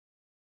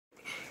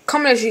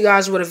coming at you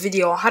guys with a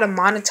video on how to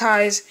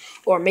monetize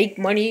or make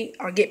money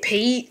or get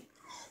paid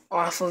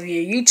off of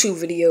your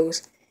YouTube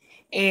videos.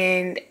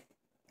 And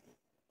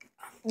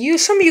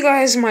some of you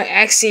guys might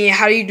ask me,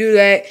 how do you do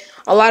that?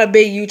 A lot of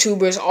big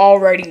YouTubers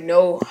already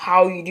know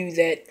how you do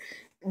that.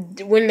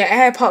 When the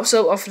ad pops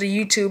up off of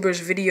the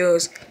YouTubers'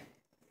 videos,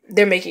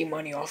 they're making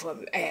money off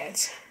of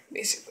ads,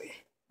 basically.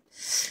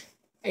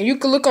 And you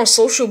can look on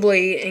Social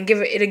Blade and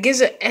it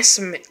gives an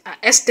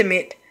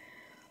estimate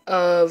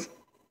of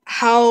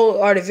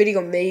how are the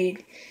video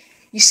made.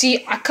 You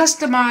see, I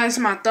customized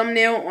my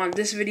thumbnail on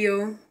this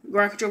video,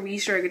 Ground Control V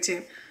Easter egg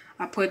attempt.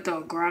 I put the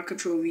Ground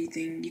Control V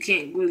thing. You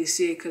can't really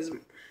see it because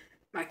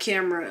my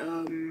camera,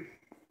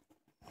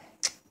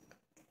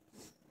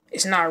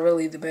 it's not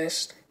really the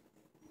best.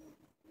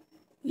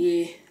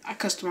 Yeah, I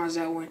customized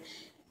that one.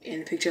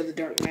 And the picture of the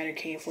Dark Matter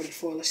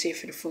KN44. Let's see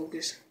if it'll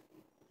focus.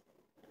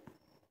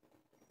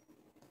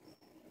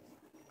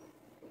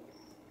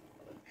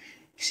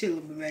 See a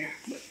little bit better,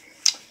 but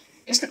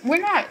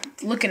we're not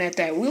looking at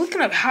that. We're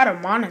looking at how to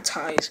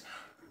monetize,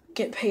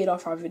 get paid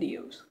off our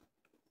videos.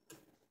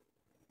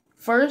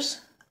 First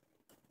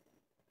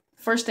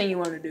thing you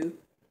want to do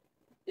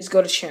is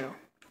go to channel.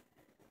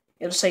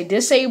 It'll say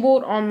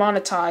disabled on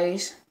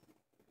monetize.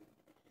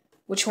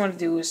 What you want to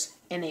do is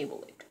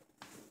enable it.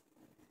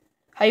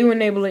 How you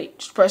enable it?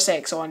 Just press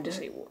X on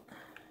disabled,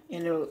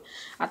 and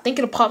I think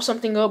it'll pop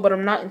something up, but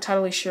I'm not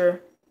entirely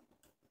sure.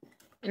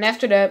 And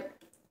after that,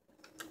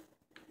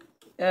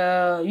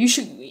 you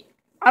should.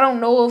 I don't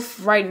know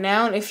if right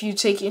now, if you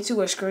take it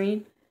into a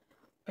stream,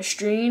 I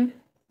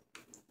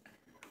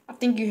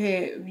think you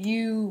hit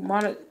view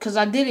monitor, because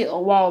I did it a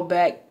while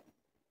back.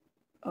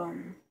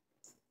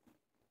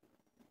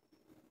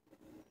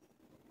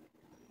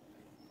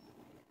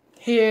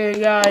 Here,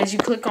 guys, you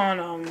click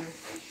on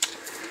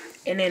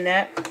and then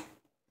that,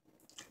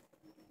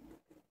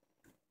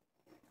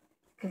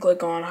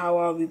 click on how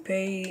I'll be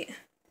paid.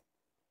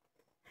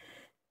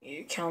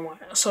 Your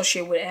account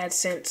associated with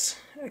AdSense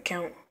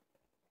account.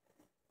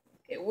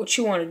 What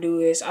you want to do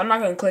is, I'm not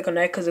going to click on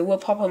that because it will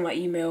pop up my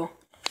email,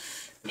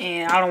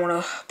 and I don't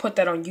want to put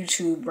that on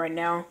YouTube right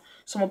now.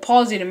 So I'm going to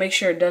pause it to make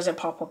sure it doesn't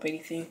pop up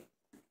anything.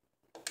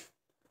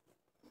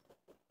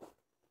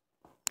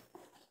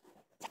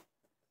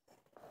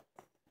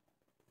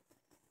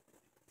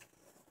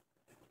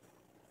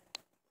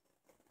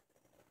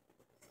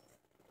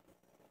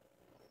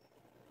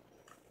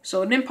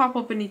 So it didn't pop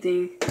up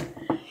anything.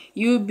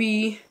 You would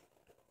be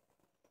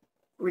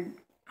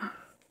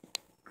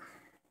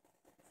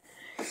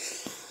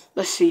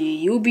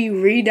you'll be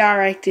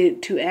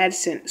redirected to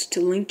AdSense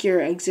to link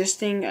your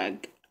existing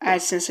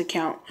AdSense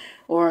account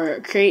or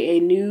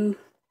create a new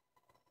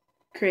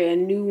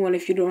one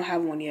if you don't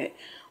have one yet.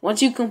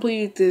 Once you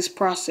complete this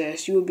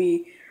process, you will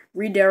be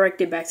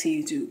redirected back to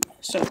YouTube.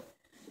 So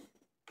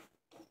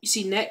you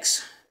see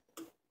next.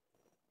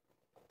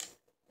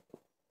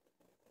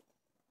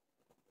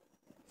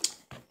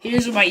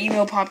 Here's what my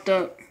email popped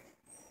up.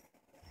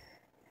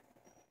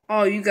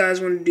 All you guys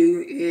want to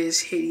do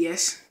is hit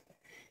yes.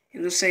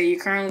 It'll say you're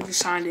currently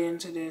signed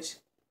into this.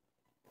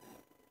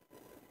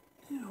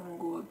 I won't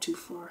go up too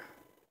far.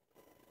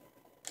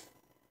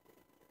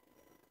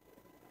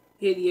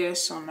 Hit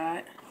yes on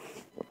that.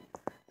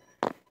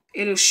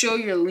 It'll show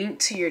your link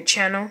to your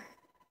channel.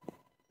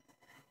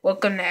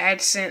 Welcome to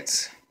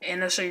AdSense. And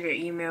it'll show your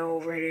email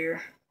over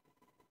here.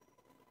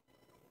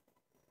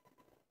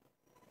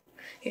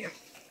 Here.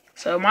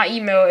 So my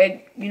email,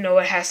 it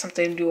has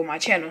something to do with my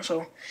channel.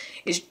 So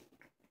it's,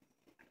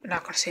 I'm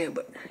not gonna say it,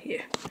 but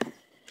yeah.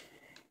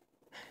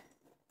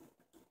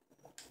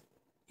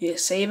 Yeah,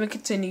 save and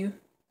continue.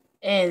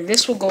 And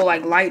this will go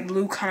like light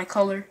blue kind of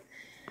color.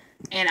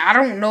 And I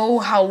don't know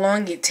how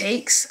long it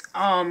takes,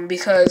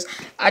 because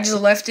I just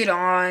left it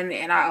on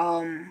and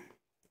I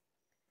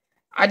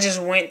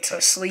just went to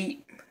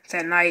sleep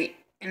that night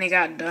and it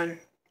got done.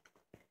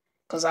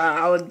 Cause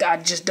I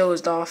just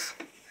dozed off.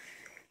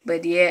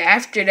 But yeah,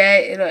 after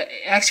that, it'll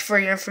ask for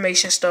your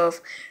information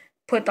stuff.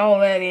 Put all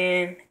that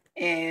in,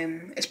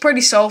 and it's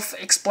pretty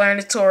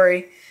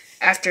self-explanatory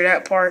after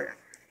that part.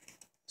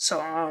 So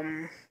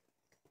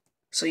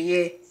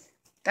yeah,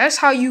 that's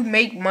how you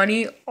make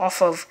money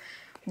off of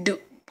doing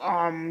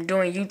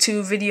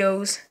YouTube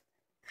videos.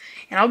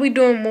 And I'll be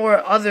doing more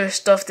other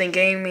stuff than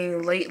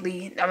gaming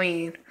lately. I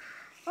mean,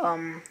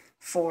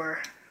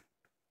 for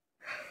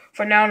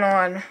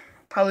now on,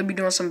 probably be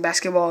doing some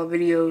basketball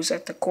videos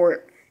at the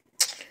court.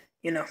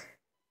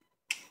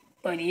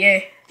 But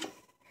yeah,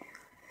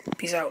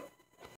 peace out.